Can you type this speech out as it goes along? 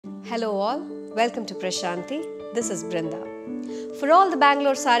Hello all, welcome to Prashanti. This is Brinda. For all the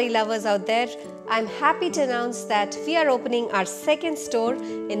Bangalore saree lovers out there, I'm happy to announce that we are opening our second store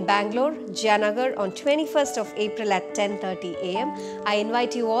in Bangalore, Jayanagar on 21st of April at 10:30 am. I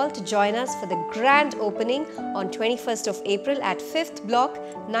invite you all to join us for the grand opening on 21st of April at 5th block,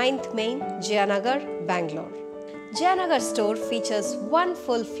 9th Main, Jayanagar, Bangalore. Jayanagar store features one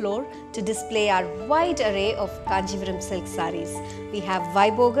full floor to display our wide array of Kanjivaram silk sarees. We have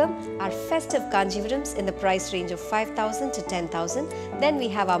Vaibhogam, our festive Kanjivarams in the price range of 5,000 to 10,000. Then we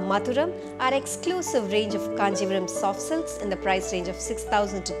have our Mathuram, our exclusive range of Kanjivaram soft silks in the price range of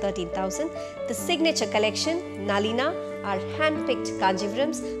 6,000 to 13,000. The signature collection, Nalina, our hand-picked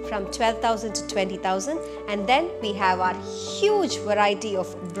Kanjivarams from 12,000 to 20,000, and then we have our huge variety of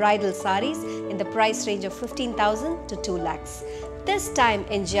bridal sarees in the price range of 15,000 to 2 lakhs. This time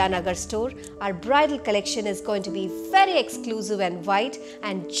in Jayanagar store, our bridal collection is going to be very exclusive and wide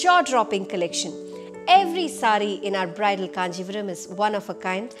and jaw-dropping collection. Every saree in our bridal Kanjivaram is one of a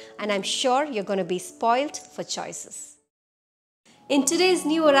kind, and I'm sure you're going to be spoilt for choices. In today's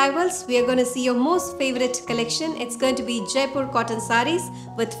new arrivals, we are going to see your most favorite collection. It's going to be Jaipur Cotton sarees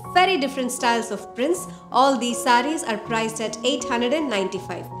with very different styles of prints. All these sarees are priced at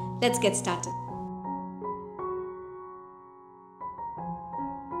 895. Let's get started.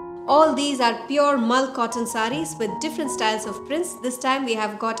 All these are pure mull cotton sarees with different styles of prints. This time we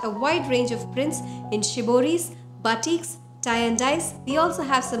have got a wide range of prints in shiboris, batiks, tie and dyes. We also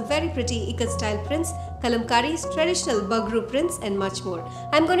have some very pretty Ikat style prints, kalamkaris, traditional bagru prints and much more.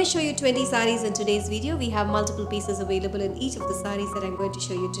 I'm going to show you 20 sarees in today's video. We have multiple pieces available in each of the sarees that I'm going to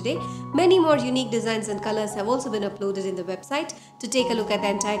show you today. Many more unique designs and colors have also been uploaded in the website. To take a look at the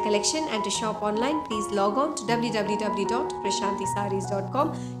entire collection and to shop online, please log on to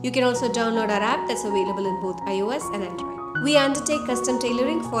www.prashantisarees.com. You can also download our app that's available in both iOS and Android. We undertake custom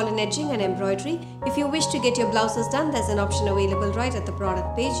tailoring, fall and edging and embroidery. If you wish to get your blouses done, there's an option available right at the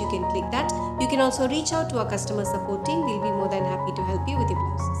product page. You can click that. You can also reach out to our customer support team. We'll be more than happy to help you with your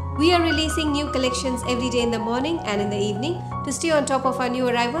blouses. We are releasing new collections every day in the morning and in the evening. To stay on top of our new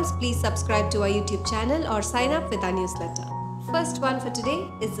arrivals, please subscribe to our YouTube channel or sign up with our newsletter. First one for today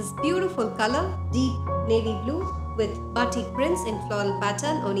is this beautiful color, deep navy blue with batik prints in floral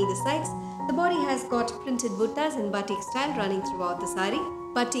pattern on either sides. The body has got printed buttas in batik style running throughout the saree.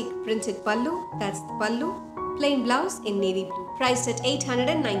 Batik printed pallu, that's the pallu. Plain blouse in navy blue, priced at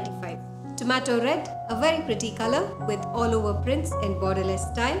 895. Tomato red, a very pretty color with all over prints in borderless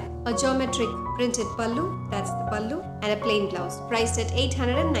style. A geometric printed pallu, that's the pallu. And a plain blouse, priced at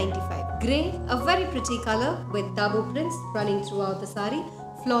 895. Grey, a very pretty color with dabu prints running throughout the saree.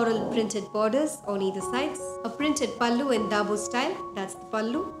 Floral printed borders on either sides. A printed pallu in dabu style, that's the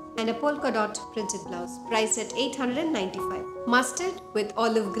pallu. And a polka dot printed blouse, priced at 895. Mustard with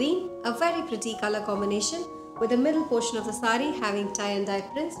olive green, a very pretty color combination with the middle portion of the saree having tie and dye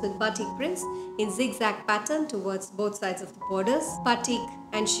prints with batik prints in zigzag pattern towards both sides of the borders. Batik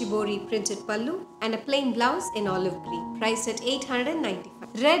and shibori printed pallu and a plain blouse in olive green, priced at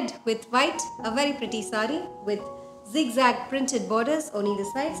 895. Red with white, a very pretty saree with zigzag printed borders on either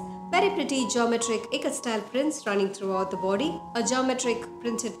sides. Very pretty geometric Ikat style prints running throughout the body. A geometric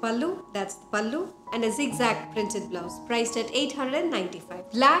printed pallu, that's the pallu, and a zigzag printed blouse, priced at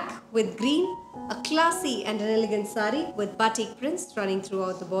 895. Black with green, a classy and an elegant saree with batik prints running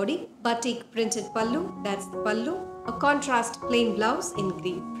throughout the body. Batik printed pallu, that's the pallu. A contrast plain blouse in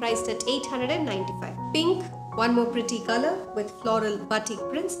green, priced at 895. Pink, one more pretty color with floral batik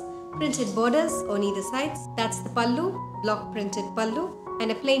prints. Printed borders on either sides, that's the pallu, block printed pallu,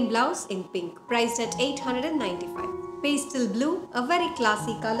 and a plain blouse in pink, priced at 895. Pastel blue, a very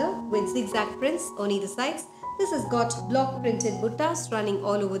classy color with zigzag prints on either sides. This has got block printed buttas running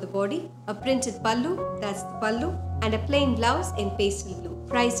all over the body. A printed pallu, that's the pallu, and a plain blouse in pastel blue,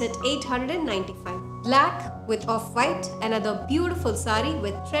 priced at 895. Black with off-white, another beautiful saree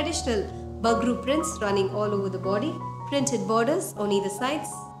with traditional bagru prints running all over the body. Printed borders on either sides.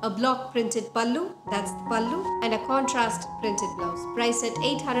 A block printed pallu, that's the pallu, and a contrast printed blouse, priced at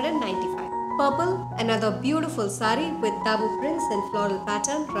 895. Purple, another beautiful saree with dabu prints and floral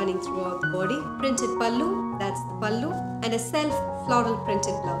pattern running throughout the body. Printed pallu, that's the pallu, and a self floral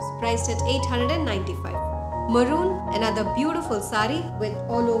printed blouse, priced at 895. Maroon, another beautiful saree with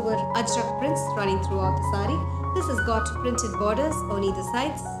all over ajrak prints running throughout the saree. This has got printed borders on either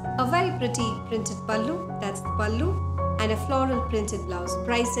sides. A very pretty printed pallu, that's the pallu, and a floral printed blouse,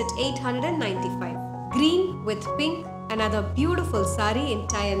 priced at 895. Green with pink, another beautiful saree in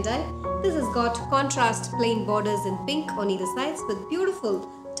tie and dye. This has got contrast plain borders in pink on either sides with beautiful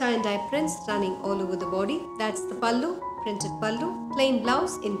tie and dye prints running all over the body. That's the pallu. printed pallu, plain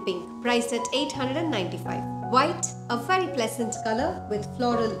blouse in pink, priced at 895. White, a very pleasant color with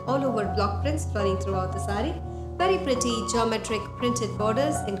floral all over block prints running throughout the saree. Very pretty geometric printed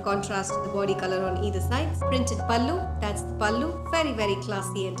borders in contrast to the body color on either side. Printed pallu, that's the pallu, very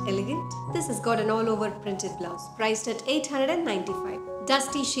classy and elegant. This has got an all over printed blouse, priced at 895.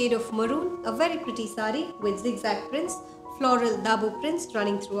 Dusty shade of maroon, a very pretty saree with zigzag prints, floral dabu prints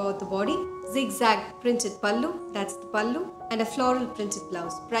running throughout the body, zigzag printed pallu, that's the pallu, and a floral printed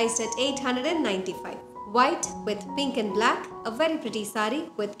blouse, priced at 895. White with pink and black, a very pretty saree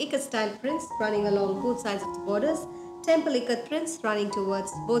with Ikat style prints running along both sides of the borders, temple Ikat prints running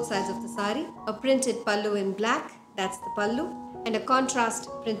towards both sides of the saree, a printed pallu in black, that's the pallu, and a contrast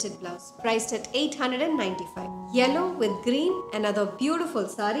printed blouse, priced at 895. Yellow with green, another beautiful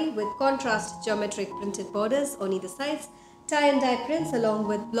saree with contrast geometric printed borders on either sides, tie and dye prints along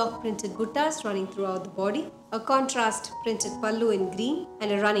with block printed buttas running throughout the body, a contrast printed pallu in green,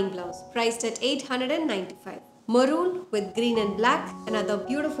 and a running blouse, priced at 895. Maroon with green and black, another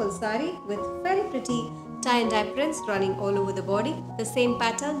beautiful saree with very pretty tie and dye prints running all over the body. The same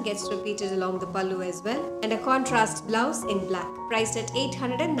pattern gets repeated along the pallu as well, and a contrast blouse in black, priced at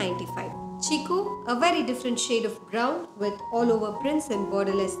 895. Chiku, a very different shade of brown with all over prints in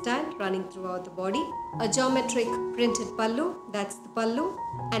borderless style running throughout the body, a geometric printed pallu, that's the pallu,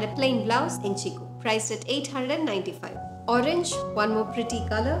 and a plain blouse in chiku, priced at 895. Orange, one more pretty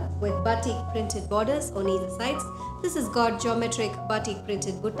color with batik printed borders on either sides. This has got geometric batik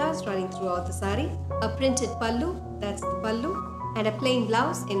printed buttas running throughout the saree, a printed pallu, that's the pallu, and a plain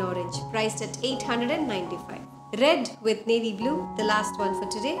blouse in orange, priced at 895. Red with navy blue, the last one for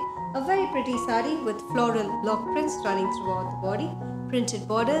today. A very pretty saree with floral block prints running throughout the body, printed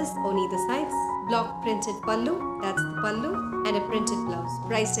borders on either sides, block printed pallu, that's the pallu, and a printed blouse,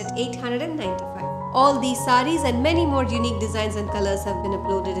 priced at 895. All these sarees and many more unique designs and colors have been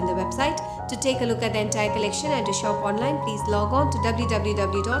uploaded in the website. To take a look at the entire collection and to shop online, please log on to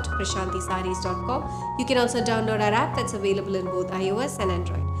www.prashantisarees.com. You can also download our app that's available in both iOS and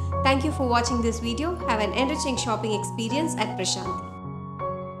Android. Thank you for watching this video. Have an enriching shopping experience at Prashanti.